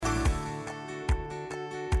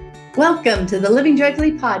Welcome to the Living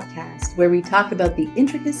Joyfully podcast, where we talk about the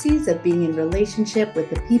intricacies of being in relationship with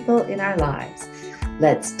the people in our lives.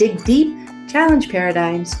 Let's dig deep, challenge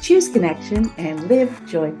paradigms, choose connection, and live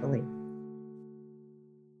joyfully.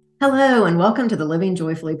 Hello, and welcome to the Living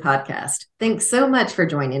Joyfully podcast. Thanks so much for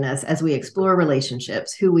joining us as we explore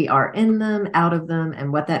relationships, who we are in them, out of them,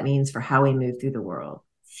 and what that means for how we move through the world.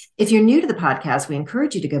 If you're new to the podcast, we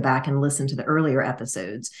encourage you to go back and listen to the earlier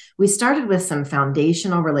episodes. We started with some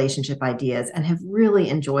foundational relationship ideas and have really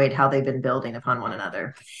enjoyed how they've been building upon one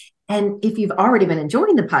another. And if you've already been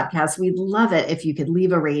enjoying the podcast, we'd love it if you could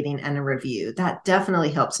leave a rating and a review. That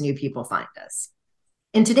definitely helps new people find us.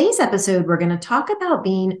 In today's episode, we're going to talk about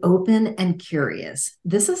being open and curious.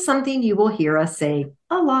 This is something you will hear us say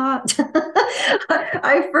a lot.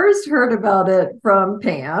 I first heard about it from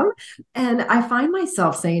Pam, and I find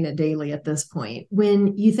myself saying it daily at this point.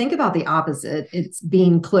 When you think about the opposite, it's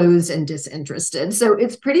being closed and disinterested. So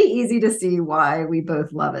it's pretty easy to see why we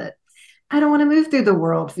both love it. I don't want to move through the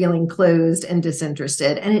world feeling closed and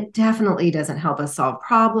disinterested, and it definitely doesn't help us solve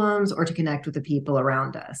problems or to connect with the people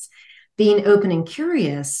around us. Being open and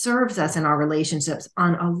curious serves us in our relationships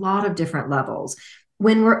on a lot of different levels.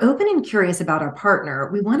 When we're open and curious about our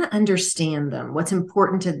partner, we want to understand them, what's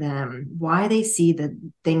important to them, why they see the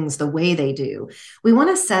things the way they do. We want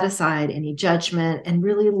to set aside any judgment and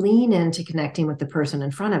really lean into connecting with the person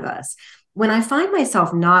in front of us. When I find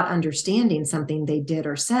myself not understanding something they did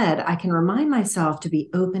or said, I can remind myself to be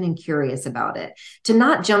open and curious about it, to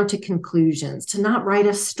not jump to conclusions, to not write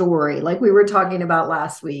a story like we were talking about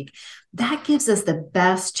last week. That gives us the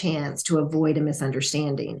best chance to avoid a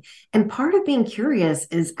misunderstanding. And part of being curious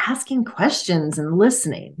is asking questions and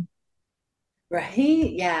listening. Right?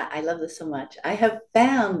 Yeah, I love this so much. I have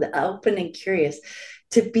found the open and curious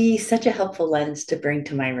to be such a helpful lens to bring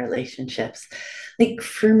to my relationships. Like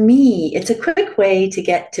for me, it's a quick way to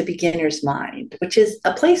get to beginner's mind, which is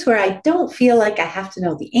a place where I don't feel like I have to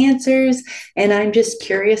know the answers and I'm just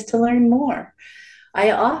curious to learn more.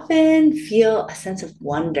 I often feel a sense of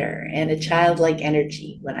wonder and a childlike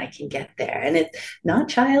energy when I can get there. And it's not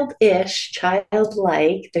childish,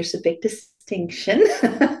 childlike. There's a big distinction.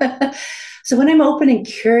 So when I'm open and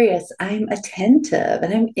curious, I'm attentive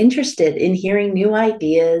and I'm interested in hearing new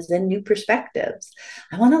ideas and new perspectives.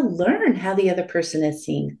 I want to learn how the other person is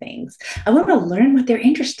seeing things. I want to learn what they're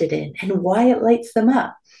interested in and why it lights them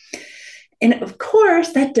up. And of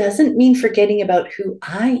course, that doesn't mean forgetting about who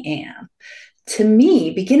I am. To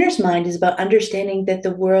me, beginner's mind is about understanding that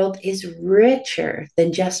the world is richer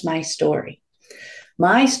than just my story.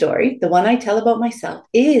 My story, the one I tell about myself,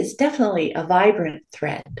 is definitely a vibrant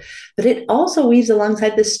thread, but it also weaves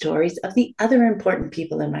alongside the stories of the other important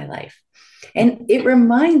people in my life. And it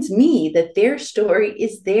reminds me that their story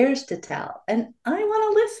is theirs to tell. And I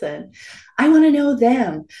want to listen. I want to know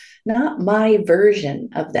them, not my version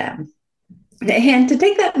of them. And to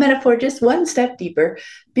take that metaphor just one step deeper,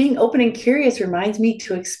 being open and curious reminds me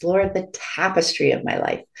to explore the tapestry of my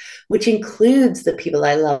life, which includes the people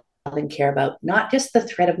I love and care about, not just the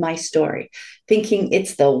thread of my story, thinking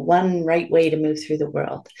it's the one right way to move through the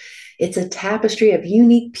world. It's a tapestry of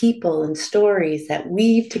unique people and stories that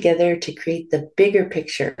weave together to create the bigger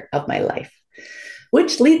picture of my life,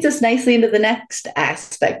 which leads us nicely into the next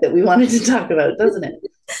aspect that we wanted to talk about, doesn't it?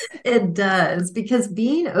 It does, because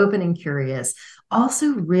being open and curious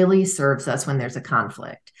also really serves us when there's a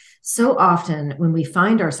conflict. So often when we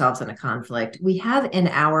find ourselves in a conflict, we have in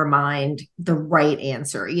our mind the right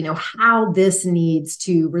answer, how this needs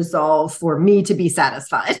to resolve for me to be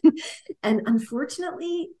satisfied. And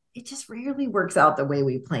unfortunately, it just rarely works out the way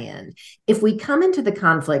we planned. If we come into the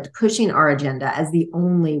conflict pushing our agenda as the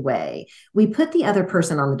only way, we put the other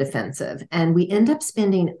person on the defensive and we end up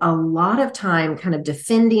spending a lot of time kind of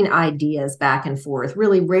defending ideas back and forth,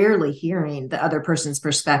 really rarely hearing the other person's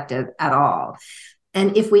perspective at all.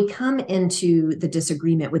 And if we come into the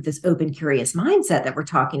disagreement with this open, curious mindset that we're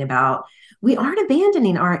talking about, we aren't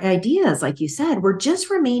abandoning our ideas, like you said. We're just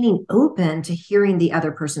remaining open to hearing the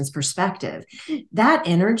other person's perspective. That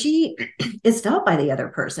energy is felt by the other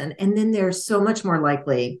person. And then they're so much more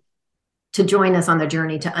likely to join us on the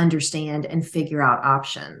journey to understand and figure out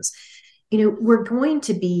options. We're going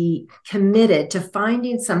to be committed to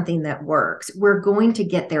finding something that works. We're going to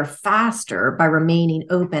get there faster by remaining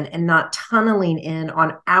open and not tunneling in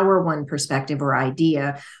on our one perspective or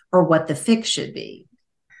idea or what the fix should be.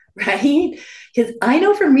 Right? Because I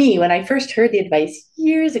know for me, when I first heard the advice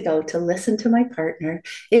years ago to listen to my partner,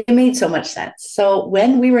 it made so much sense. So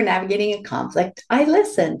when we were navigating a conflict, I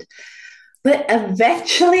listened. But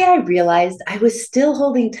eventually I realized I was still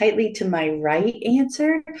holding tightly to my right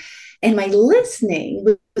answer, and my listening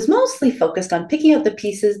was mostly focused on picking out the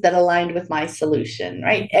pieces that aligned with my solution,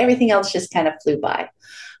 right? Everything else just kind of flew by.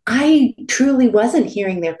 I truly wasn't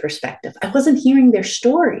hearing their perspective. I wasn't hearing their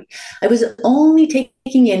story. I was only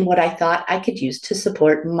taking in what I thought I could use to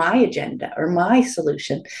support my agenda or my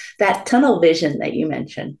solution, that tunnel vision that you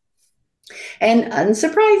mentioned. And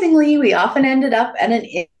unsurprisingly, we often ended up at an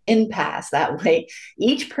impasse that way,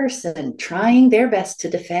 each person trying their best to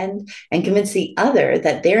defend and convince the other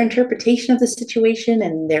that their interpretation of the situation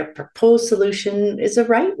and their proposed solution is the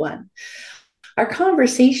right one. Our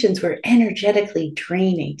conversations were energetically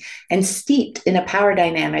draining and steeped in a power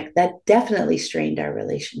dynamic that definitely strained our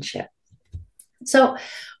relationship. So,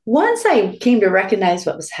 once I came to recognize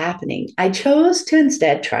what was happening, I chose to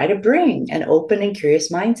instead try to bring an open and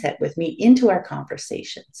curious mindset with me into our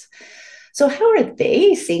conversations. So, how are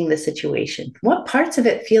they seeing the situation? What parts of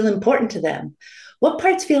it feel important to them? What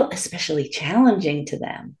parts feel especially challenging to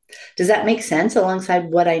them? Does that make sense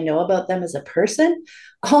alongside what I know about them as a person?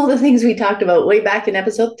 All the things we talked about way back in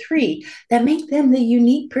episode 3 that make them the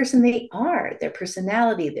unique person they are, their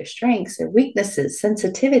personality, their strengths, their weaknesses,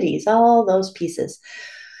 sensitivities, all those pieces.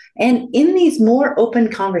 And in these more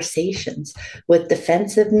open conversations with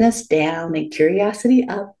defensiveness down and curiosity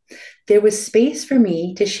up, there was space for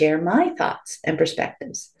me to share my thoughts and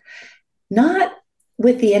perspectives, not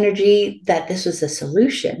with the energy that this was a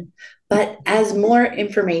solution, but as more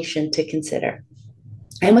information to consider.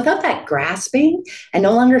 And without that grasping and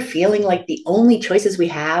no longer feeling like the only choices we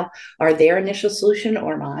have are their initial solution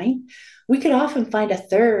or mine, we could often find a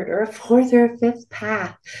third or a fourth or a fifth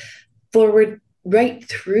path forward right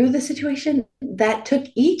through the situation that took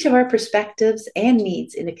each of our perspectives and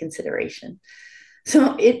needs into consideration.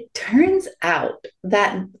 So it turns out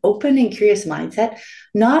that open and curious mindset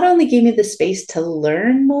not only gave me the space to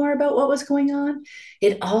learn more about what was going on,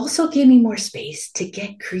 it also gave me more space to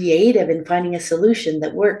get creative in finding a solution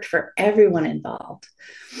that worked for everyone involved.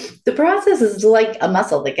 The process is like a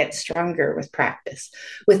muscle that gets stronger with practice.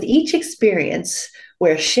 With each experience,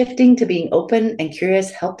 where shifting to being open and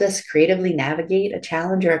curious helped us creatively navigate a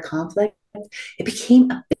challenge or a conflict, it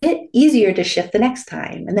became a bit easier to shift the next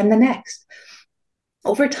time and then the next.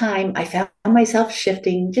 Over time, I found myself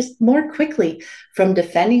shifting just more quickly from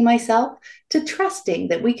defending myself to trusting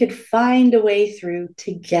that we could find a way through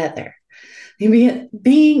together.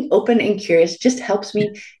 Being open and curious just helps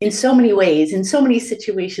me in so many ways, in so many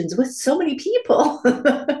situations, with so many people.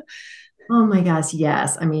 Oh my gosh,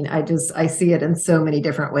 yes. I mean, I see it in so many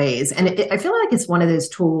different ways. And I feel like it's one of those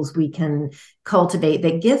tools we can cultivate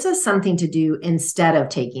that gives us something to do instead of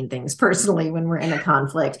taking things personally when we're in a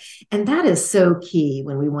conflict. And that is so key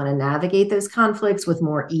when we want to navigate those conflicts with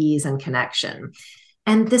more ease and connection.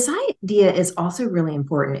 And this idea is also really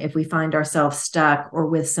important if we find ourselves stuck or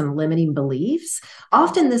with some limiting beliefs.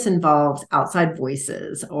 Often this involves outside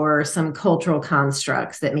voices or some cultural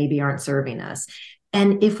constructs that maybe aren't serving us.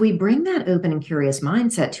 And if we bring that open and curious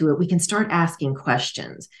mindset to it, we can start asking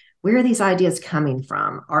questions. Where are these ideas coming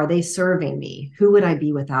from? Are they serving me? Who would I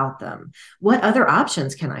be without them? What other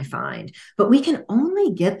options can I find? But we can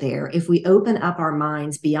only get there if we open up our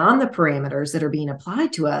minds beyond the parameters that are being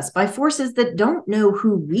applied to us by forces that don't know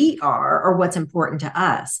who we are or what's important to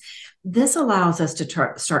us. This allows us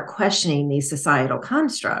to start questioning these societal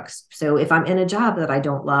constructs. So if I'm in a job that I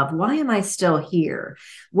don't love, why am I still here?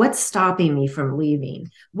 What's stopping me from leaving?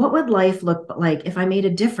 What would life look like if I made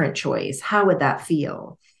a different choice? How would that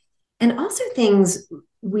feel? And also things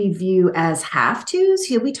we view as have tos.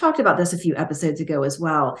 We talked about this a few episodes ago as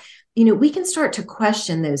well. We can start to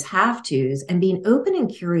question those have tos, and being open and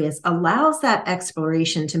curious allows that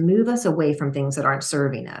exploration to move us away from things that aren't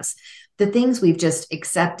serving us. The things we've just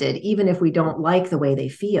accepted, even if we don't like the way they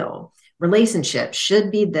feel. Relationships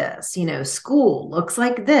should be this, school looks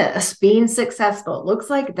like this, being successful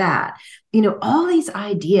looks like that. All these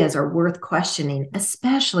ideas are worth questioning,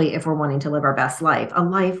 especially if we're wanting to live our best life, a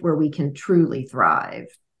life where we can truly thrive.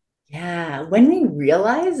 Yeah, when we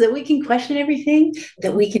realize that we can question everything,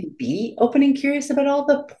 that we can be open and curious about all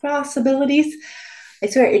the possibilities, I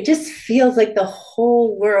swear it just feels like the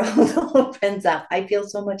whole world opens up. I feel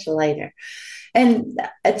so much lighter. And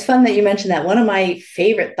it's fun that you mentioned that. One of my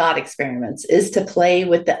favorite thought experiments is to play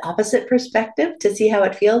with the opposite perspective to see how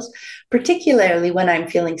it feels, particularly when I'm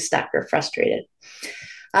feeling stuck or frustrated.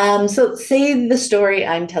 So, say the story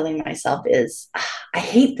I'm telling myself is, I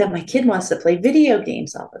hate that my kid wants to play video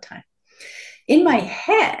games all the time. In my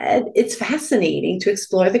head, it's fascinating to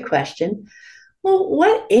explore the question, well,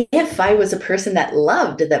 what if I was a person that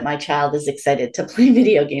loved that my child is excited to play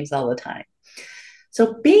video games all the time?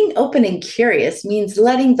 So, being open and curious means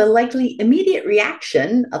letting the likely immediate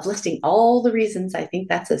reaction of listing all the reasons I think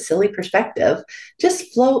that's a silly perspective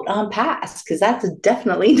just float on past, because that's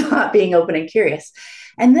definitely not being open and curious.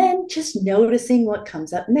 And then just noticing what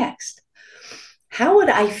comes up next. How would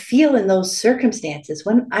I feel in those circumstances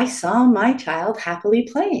when I saw my child happily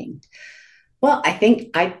playing? Well, I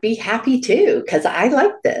think I'd be happy too, because I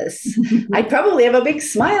like this. I'd probably have a big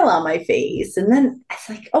smile on my face. And then it's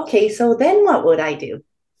like, okay, so then what would I do?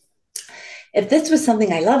 If this was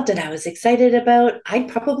something I loved and I was excited about, I'd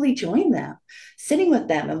probably join them, sitting with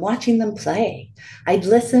them and watching them play. I'd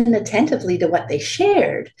listen attentively to what they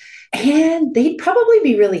shared, and they'd probably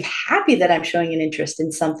be really happy that I'm showing an interest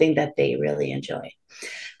in something that they really enjoy.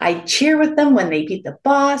 I'd cheer with them when they beat the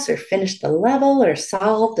boss or finished the level or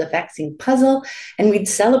solved a vexing puzzle, and we'd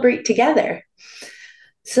celebrate together.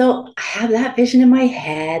 So I have that vision in my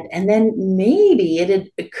head, and then maybe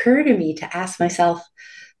it'd occur to me to ask myself,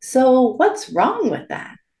 so what's wrong with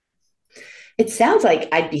that? It sounds like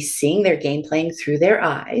I'd be seeing their game playing through their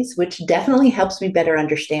eyes, which definitely helps me better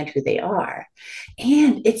understand who they are.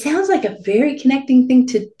 And it sounds like a very connecting thing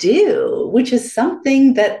to do, which is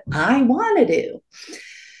something that I want to do.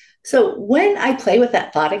 So when I play with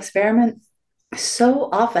that thought experiment, so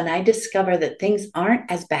often I discover that things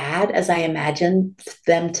aren't as bad as I imagined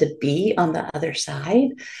them to be on the other side.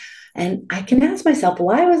 And I can ask myself,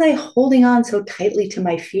 why was I holding on so tightly to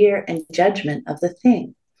my fear and judgment of the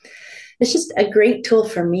thing? It's just a great tool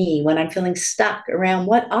for me when I'm feeling stuck around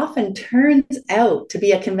what often turns out to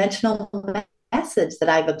be a conventional message that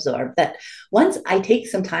I've absorbed. That once I take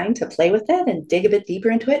some time to play with it and dig a bit deeper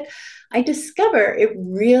into it, I discover it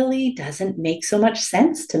really doesn't make so much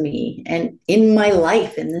sense to me and in my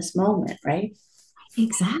life in this moment, right?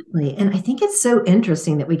 Exactly. And I think it's so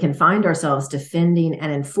interesting that we can find ourselves defending and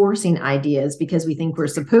enforcing ideas because we think we're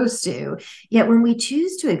supposed to. Yet when we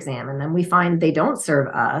choose to examine them, we find they don't serve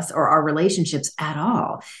us or our relationships at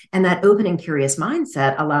all. And that open and curious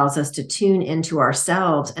mindset allows us to tune into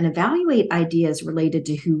ourselves and evaluate ideas related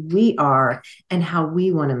to who we are and how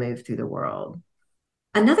we want to move through the world.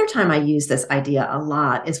 Another time I use this idea a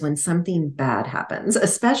lot is when something bad happens,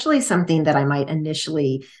 especially something that I might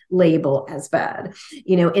initially label as bad.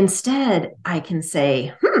 Instead, I can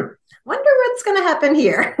say, wonder what's going to happen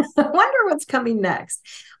here. Wonder what's coming next.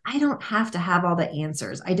 I don't have to have all the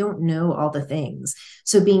answers. I don't know all the things.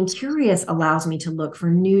 So being curious allows me to look for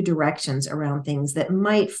new directions around things that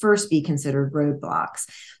might first be considered roadblocks.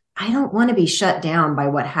 I don't want to be shut down by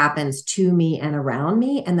what happens to me and around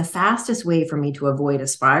me. And the fastest way for me to avoid a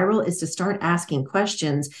spiral is to start asking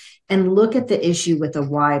questions and look at the issue with a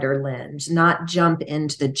wider lens, not jump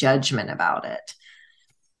into the judgment about it.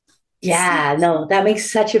 Yeah, no, that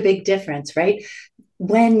makes such a big difference, right?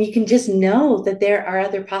 When you can just know that there are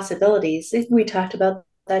other possibilities. We talked about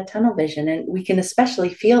that tunnel vision, and we can especially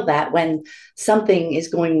feel that when something is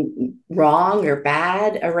going wrong or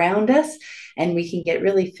bad around us, and we can get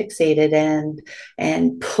really fixated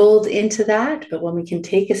and pulled into that. But when we can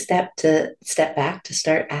take a step back to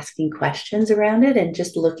start asking questions around it and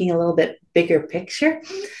just looking a little bit bigger picture,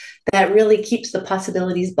 that really keeps the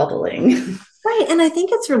possibilities bubbling. Right. And I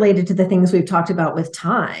think it's related to the things we've talked about with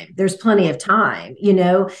time. There's plenty of time,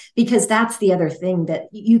 because that's the other thing that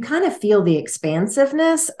you kind of feel the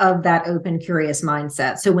expansiveness of that open, curious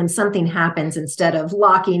mindset. So when something happens, instead of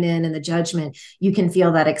locking in the judgment, you can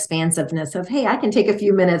feel that expansiveness of, hey, I can take a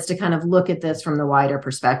few minutes to kind of look at this from the wider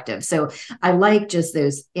perspective. So I like just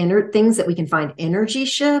those inner things that we can find energy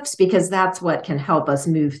shifts, because that's what can help us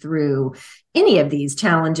move through any of these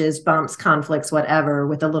challenges, bumps, conflicts, whatever,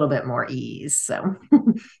 with a little bit more ease. So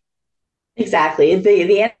Exactly.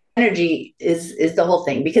 The energy is the whole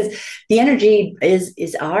thing, because the energy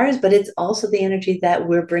is ours, but it's also the energy that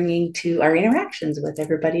we're bringing to our interactions with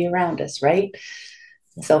everybody around us, right?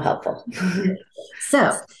 So helpful.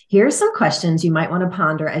 So here's some questions you might want to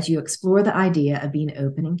ponder as you explore the idea of being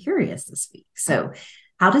open and curious this week. So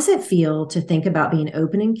how does it feel to think about being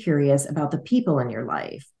open and curious about the people in your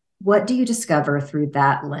life? What do you discover through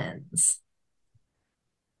that lens?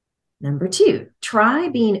 Number 2, try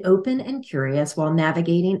being open and curious while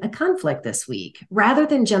navigating a conflict this week, rather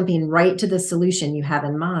than jumping right to the solution you have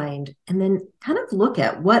in mind. And then kind of look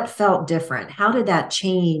at what felt different. How did that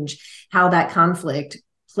change how that conflict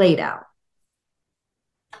played out?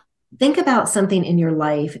 Think about something in your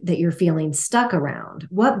life that you're feeling stuck around.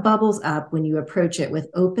 What bubbles up when you approach it with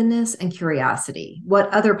openness and curiosity?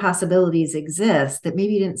 What other possibilities exist that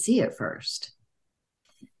maybe you didn't see at first?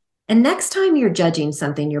 And next time you're judging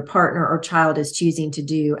something your partner or child is choosing to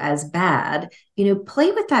do as bad,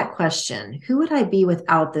 play with that question. Who would I be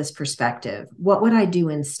without this perspective? What would I do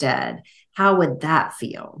instead? how would that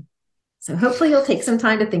feel? So hopefully you'll take some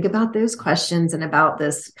time to think about those questions and about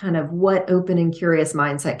this kind of what open and curious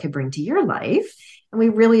mindset could bring to your life. And we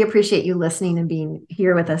really appreciate you listening and being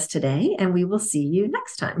here with us today. And we will see you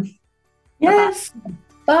next time. Yes.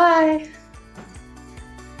 Bye.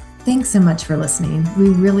 Thanks so much for listening. We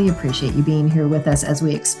really appreciate you being here with us as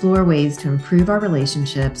we explore ways to improve our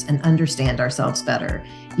relationships and understand ourselves better.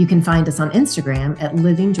 You can find us on Instagram at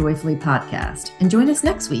Living Joyfully Podcast, and join us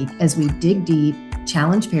next week as we dig deep,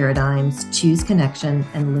 challenge paradigms, choose connection,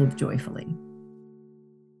 and live joyfully.